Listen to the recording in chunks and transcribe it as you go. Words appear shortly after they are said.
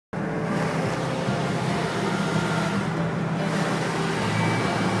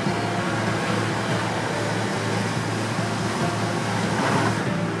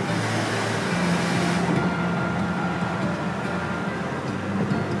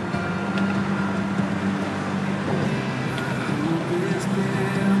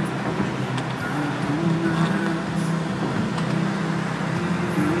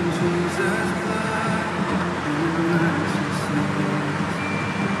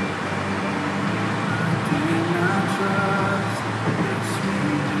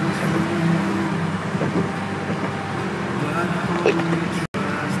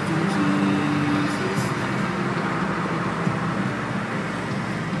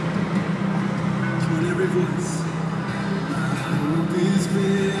voice. My hope is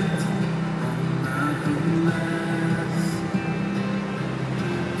built on nothing less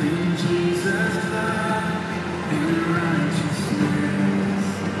than Jesus' blood and righteousness.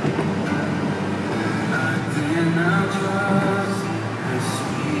 I dare not trust the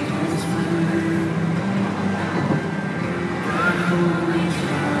sweetest friend, but wholly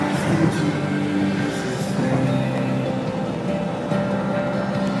trust in Jesus' name.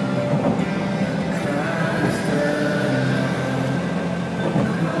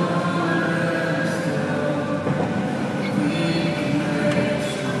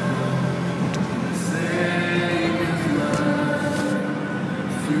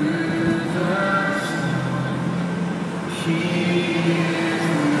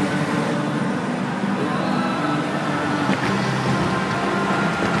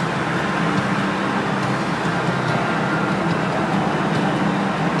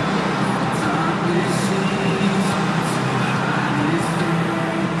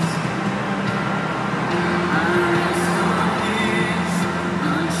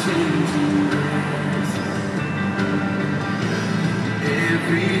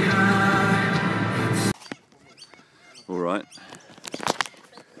 Alright,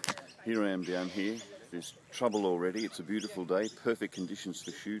 here I am down here. There's trouble already. It's a beautiful day, perfect conditions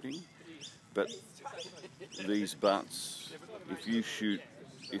for shooting, but these butts, if you shoot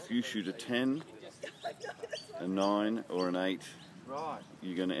a 10, a 9 or an 8,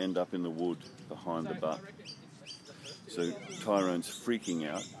 you're going to end up in the wood behind the butt. So Tyrone's freaking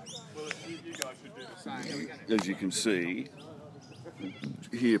out. As you can see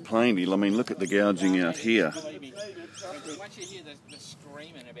here plainly, I mean, look at the gouging out here.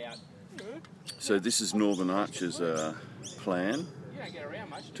 So this is Northern Archer's plan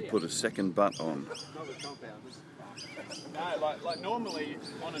to put a second butt on. Like normally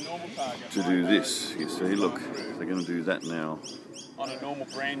on a normal target. To do this, you see, look, they're going to do that now. On a normal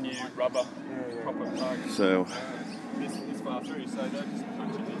brand new rubber proper target. So this far through, so they're just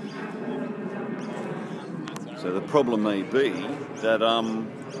punching it. So the problem may be that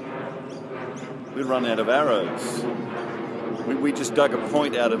we run out of arrows. We just dug a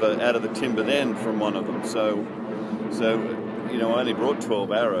point out of the timber then from one of them. So you know, I only brought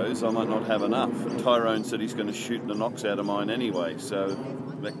 12 arrows. I might not have enough. And Tyrone said he's going to shoot the knocks out of mine anyway. So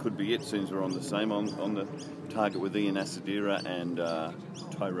that could be it. Since we're on the same on the target with Ian Asadira and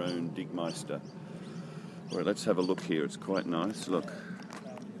Tyrone Digmeister. All right, let's have a look here. It's quite nice. Look,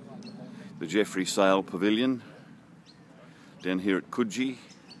 the Jeffrey Sale Pavilion down here at Coogee.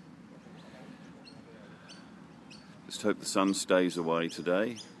 Just hope the sun stays away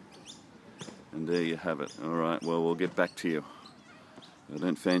today. And there you have it. All right, well, we'll get back to you. I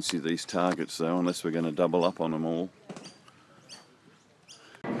don't fancy these targets though, unless we're going to double up on them all.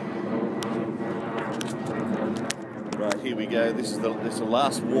 Right, here we go. This is the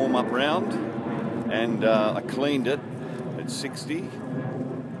last warm-up round, and I cleaned it at 60.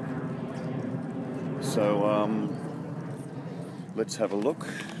 So let's have a look.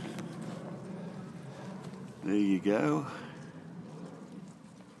 There you go.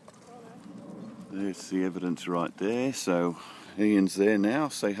 There's the evidence right there. So Ian's there now.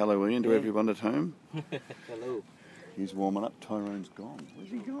 Say hello, Ian, to everyone at home. Hello. He's warming up. Tyrone's gone. Where's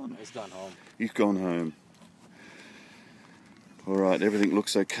he gone? He's gone home. He's gone home. All right, everything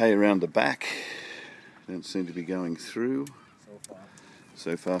looks okay around the back. Don't seem to be going through.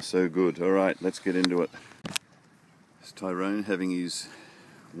 So far, so good. All right, let's get into it. It's Tyrone having his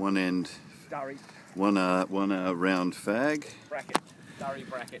one round fag. Bracket. Durry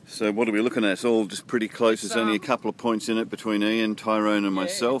bracket. So what are we looking at? It's all just pretty close. There's only a couple of points in it between Ian, Tyrone and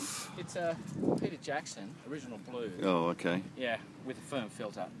myself. It's a Peter Jackson, original blue. Oh, okay. Yeah, with a firm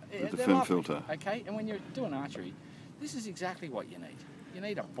filter. With a firm filter. Okay, and when you're doing archery, this is exactly what you need. You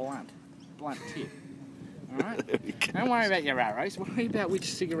need a blunt tip. Alright? Don't worry about your arrows, worry about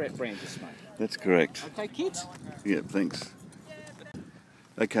which cigarette brand you smoke. That's correct. Okay, kids? Yeah, thanks.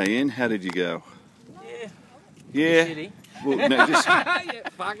 Okay, Ian, how did you go? Yeah. Shitty. Well, no, just... yeah,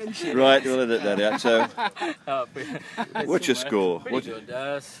 fucking shitty. Right, we'll edit that out. So, what's your score? Pretty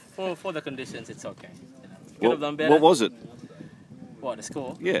good. For the conditions, it's okay. Could have done better. What was it? What, the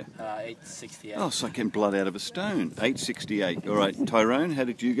score? Yeah. 868. Oh, it's like getting blood out of a stone. 868. All right, Tyrone, how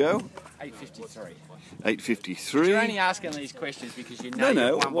did you go? 853. 853. You're only asking these questions because you know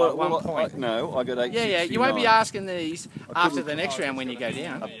No, you've won by 1 point. No, I got 869. Yeah, you won't be asking these after the next round when you go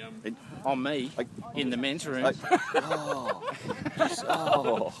down. On me, in the men's room.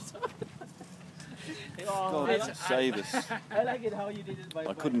 God save us. I like it how you did it by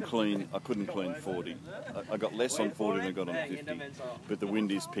I couldn't clean 40. I got less on 40 than I got on 50. But the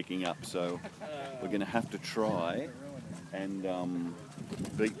wind is picking up, so we're going to have to try and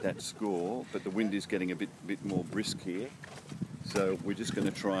beat that score. But the wind is getting a bit more brisk here, so we're just going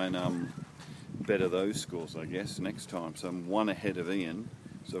to try and better those scores, I guess, next time. So I'm 1 ahead of Ian,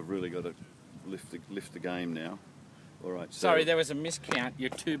 so I've really got to lift the game now. All right. So sorry, there was a miscount. You're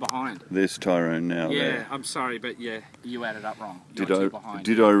 2 behind. there's Tyrone now. Yeah, there. I'm sorry, but yeah, you added up wrong. Did You're 2 I? behind.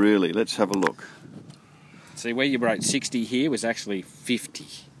 Did I really? Let's have a look. See, where you wrote 60 here was actually 50.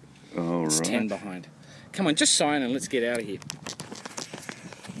 All It's right. 10 behind. Come on, just sign and let's get out of here.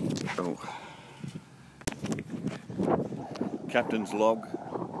 Oh. Captain's log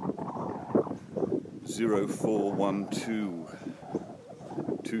 0412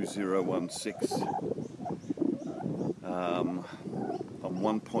 2016. I'm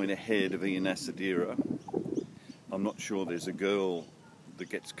 1 point ahead of Ian Asadira. I'm not sure there's a girl that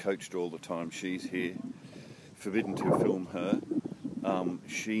gets coached all the time. She's here. Forbidden to film her.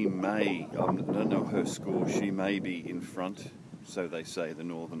 She may, I don't know her score, she may be in front, so they say, the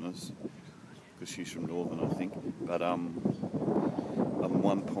Northerners, because she's from Northern, I think. But I'm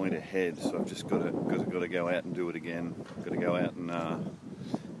 1 point ahead, so I've just got to go out and do it again. Got to go out and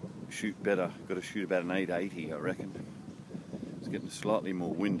shoot better. Got to shoot about an 880, I reckon. It's getting slightly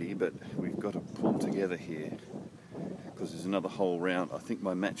more windy, but we've got to pull together here because there's another whole round. I think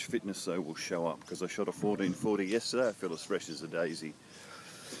my match fitness though will show up because I shot a 1440 yesterday. I feel as fresh as a daisy.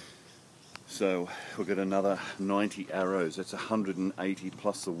 So we've got another 90 arrows. That's 180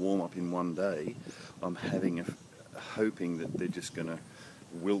 plus the warm-up in one day. I'm hoping that they're just going to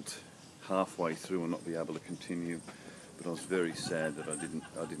wilt halfway through and not be able to continue. But I was very sad that I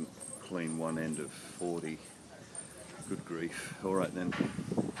didn't clean one end of 40. Good grief. All right then.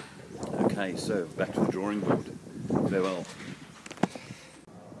 Okay, so back to the drawing board. Farewell.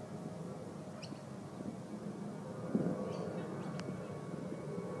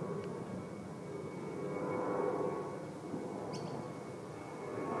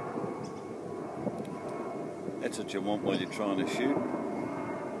 That's what you want while you're trying to shoot.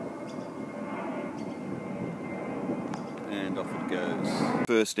 And off it goes.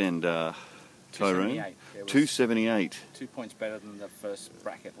 First end, Tyrone. 278. 2 points better than the first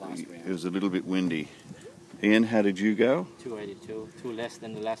bracket last round. It was a little bit windy. Ian, how did you go? 282, 2 less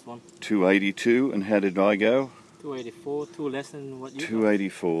than the last one. 282. And how did I go? 284, 2 less than what you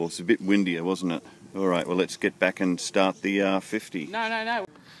 284. It's a bit windier, wasn't it? All right, well, let's get back and start the 50. No.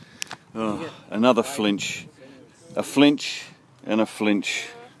 Oh, another flinch. A flinch and a flinch.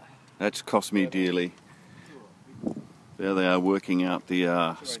 That's cost me dearly. There they are working out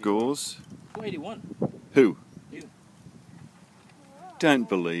the scores. 281. Who? You. Don't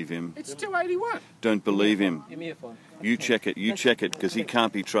believe him. It's 281. Don't believe him. Give me a phone. You check it, because he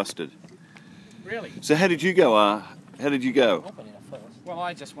can't be trusted. Really? So how did you go, How did you go? Open it up first. Well,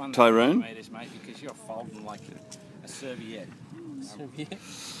 I just won the Tyrone? meters, mate, because you're folding like a serviette. Serviette.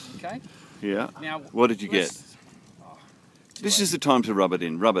 Okay? Yeah. Now, What did you get? let's- This is the time to rub it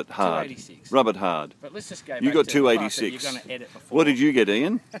in. Rub it hard. 286. Rub it hard. But let's just go You back got to the part that 286. You're going to edit before. What did you get,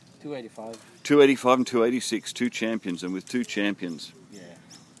 Ian? 285. 285 and 286, 2 champions, and with 2 champions. Yeah,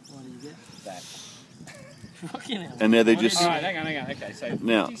 What did you get? that. Fucking hell. And now they What did just you All right, hang on. Okay, so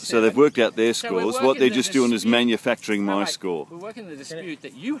now, 57. so they've worked out their So we're scores. working What they're the just doing is dispute. manufacturing my No, mate, score. We're working the dispute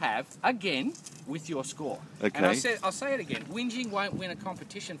that you have again with your score. Okay. And I'll say it again. Whinging won't win a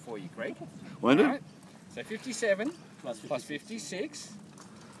competition for you, Greg. Won't it? Alright? So 57 Plus plus 56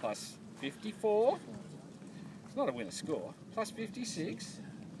 plus 54. It's not a winner score. Plus 56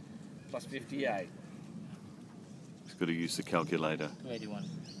 plus 58. It's got to use the calculator. 281.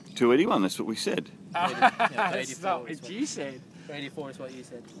 281. That's what we said. Yeah, That's 284 not is what what you said. 284 is what you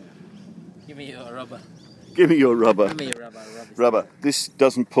said. Give me your rubber. Give me your rubber. Give me your rubber. Rubber. This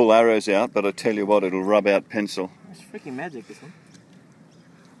doesn't pull arrows out, but I tell you what, it'll rub out pencil. It's freaking magic, this one.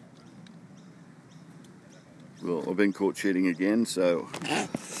 Well, I've been caught cheating again, so...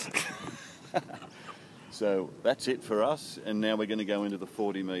 So that's it for us, and now we're going to go into the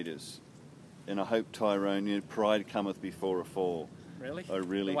 40 metres. And I hope, Tyrone, pride cometh before a fall. Really? I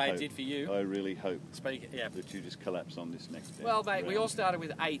really The way hope. it did for you. I really hope Yeah. that you just collapse on this next end. Well, mate, we all started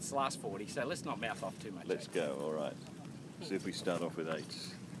with 8s last 40, so let's not mouth off too much. Let's go, all right. See if we start off with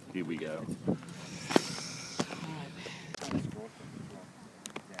 8s. Here we go.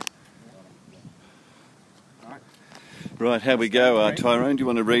 Right, how we go, Tyrone? Do you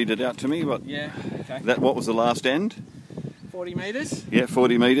want to read it out to me? What? Yeah, okay. What was the last end? 40 metres. Yeah,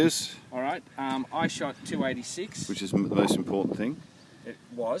 40 metres, All right. I shot 286. which is the most important thing. It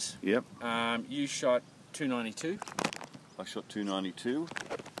was. Yep. You shot 292. I shot 292.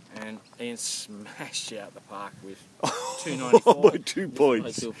 And Ian smashed you out the park with By 294. 2 points.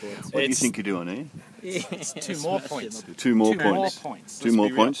 Like 2 points. What do you think you're doing, eh? It's 2 more points. 2 more Two more points. points. 2 Let's more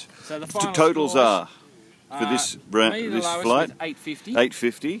be real. points. So the The final totals scores, are for this me, the this lowest flight with 850.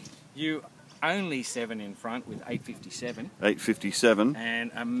 850, You only 7 in front with 857. 857.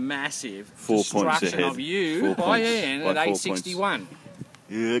 And a massive 4 points destruction ahead. of you 4 by points. Ian By at 4 points. 861.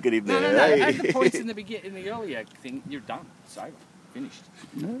 Yeah, get him No, there. no, no. eh? Add the points in the earlier thing. You're done. It's over. Finished.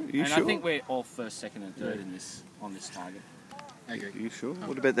 No, you And sure? I think we're all first, second, and third in this on this target. Okay. You sure?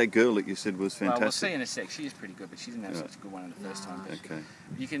 What about that girl that you said was Well, we'll fantastic? see in a sec. She is pretty good, but she didn't have such a good one in the first time. But Okay.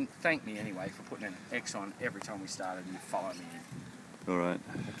 you can thank me anyway for putting an X on every time we started and you follow me in. All right.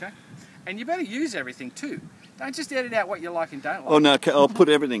 Okay? And you better use everything too. Don't just edit out what you like and don't like. Oh no, I'll put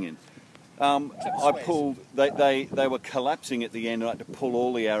everything in. I squares. pulled. They were collapsing at the end. I had to pull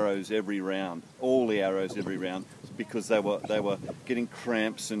all the arrows every round, because they were getting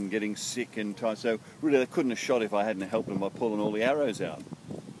cramps and getting sick and tired. So really, they couldn't have shot if I hadn't helped them by pulling all the arrows out.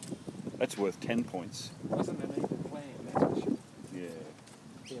 That's worth 10 points. Wasn't an even plan, that's for sure.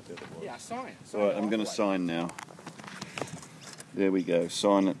 Yeah. Yeah, sign. All right, I'm going to sign now. There we go.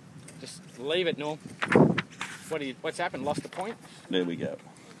 Sign it. Just leave it, Norm. What's happened? Lost a point? There we go.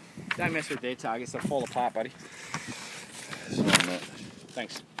 Don't mess with their targets, they'll fall apart, buddy. Sign that.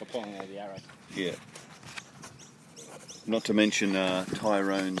 Thanks for pulling all the arrows. Yeah. Not to mention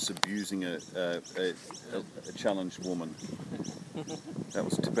Tyrone's abusing a challenged woman. That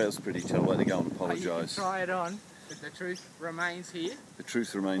was pretty tell. Let her go and You can apologise. try it on, but the truth remains here. The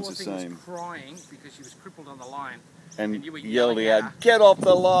truth remains Poor the thing same. was crying because she was crippled on the line. And you were yelled yelling at out, her. "Get off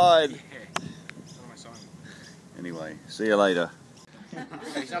the line!" Yeah. Oh, my son. Anyway, see you later.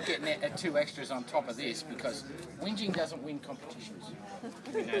 So he's not getting 2 extras on top of this because whinging doesn't win competitions.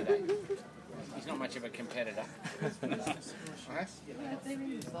 You know that. He's not much of a competitor. Right?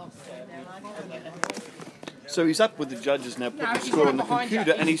 So he's up with the judges now, putting No, the he's score right on the behind you.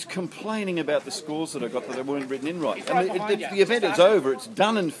 computer, and he's complaining about the scores that I got that they weren't written in right. He's And right behind you. the event is over, it's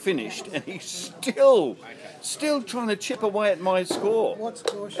done and finished, and he's still trying to chip away at my score. What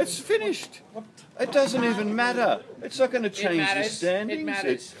score? It's finished. It doesn't even matter. It's not going to change the matters. standings. It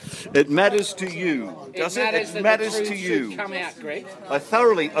matters. It matters to you, does it? matters It that matters the to truth you. should come out, Greg.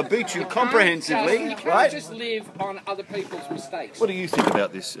 I beat you comprehensively, You can't right? just live on other people's mistakes. What do you think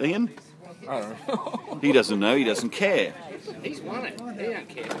about this, Ian? I don't know. He doesn't know. He doesn't care. He's won it. He don't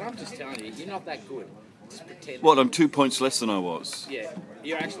care. But I'm just telling you, you're not that good. Just pretend. What? I'm 2 points less than I was. Yeah,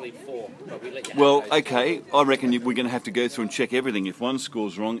 you're actually 4, but we let you have Well, those. okay. I reckon we're going to have to go through and check everything. If one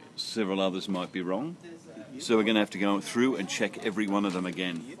score's wrong, several others might be wrong. So we're going to have to go through and check every one of them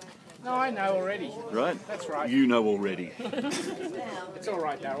again. No, I know already. Right? That's right. You know already. It's all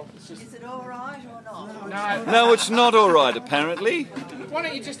right, Daryl. It's just Is it all right or not? no. No, it's not all right, apparently. Why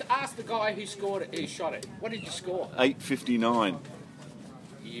don't you just ask the guy who scored it, who shot it? What did you score? 8:59.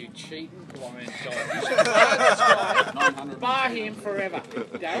 You cheating blind dog. You should bar this guy. Bar him forever.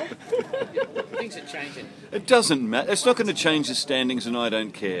 Daryl, things are changing. It doesn't matter. It's not going to change the standings, and I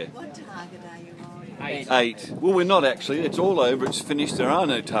don't care. What target are you on? 8. 8. Well, we're not actually. It's all over. It's finished. There are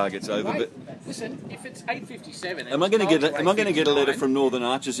no targets over. Wait, But listen, if it's 8:57, am I going to get a letter from Northern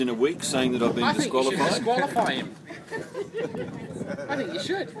Archers in a week saying that I've been I think you should disqualified? disqualify him. I think you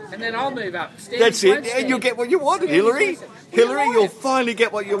should, and then I'll move up. That's it. And you'll get what you wanted, Hillary. Hillary, you'll finally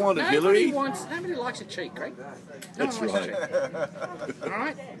get what you wanted, Hillary. Nobody likes a cheat, Greg. No That's one likes right. a cheat. All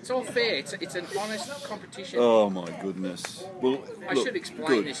right, it's all fair. It's an honest competition. Oh my goodness. Well, I look, should explain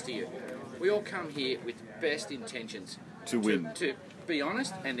good. this to you. We all come here with best intentions To win. to be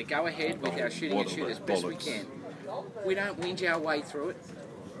honest, and to go ahead with our shooting and What shoot a as best we bollocks. can. We don't whinge our way through it.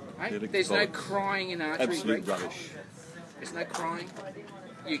 Right? They're There's no bollocks. crying in archery, Absolute Greg. rubbish. There's no crying.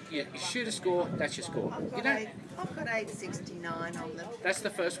 You shoot a score, that's your score. You don't. I've got 869 on them. That's the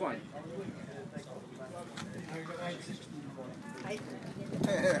first one.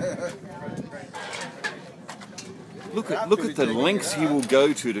 Look at the lengths he will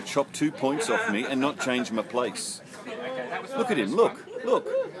go to chop 2 points off me and not change my place. Look at him. Look.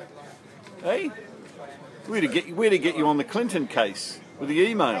 Hey, we're to get you on the Clinton case with the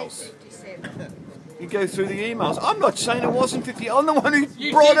emails. 57. You go through the emails. I'm not saying it wasn't 50. I'm the one who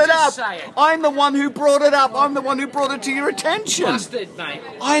You brought did it up. just say it. I'm the one who brought it up. I'm the one who brought it to your attention. Busted, mate.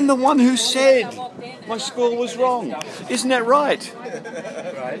 I'm the one who said my score was wrong. Isn't that right?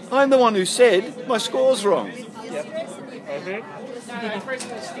 I'm the one who said my score's wrong. No,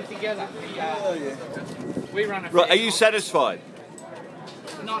 presidents stick together. We run a Right, are fair you satisfied?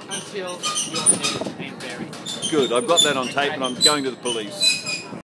 not until you're dead and buried. Good, I've got that on tape and I'm going to the police.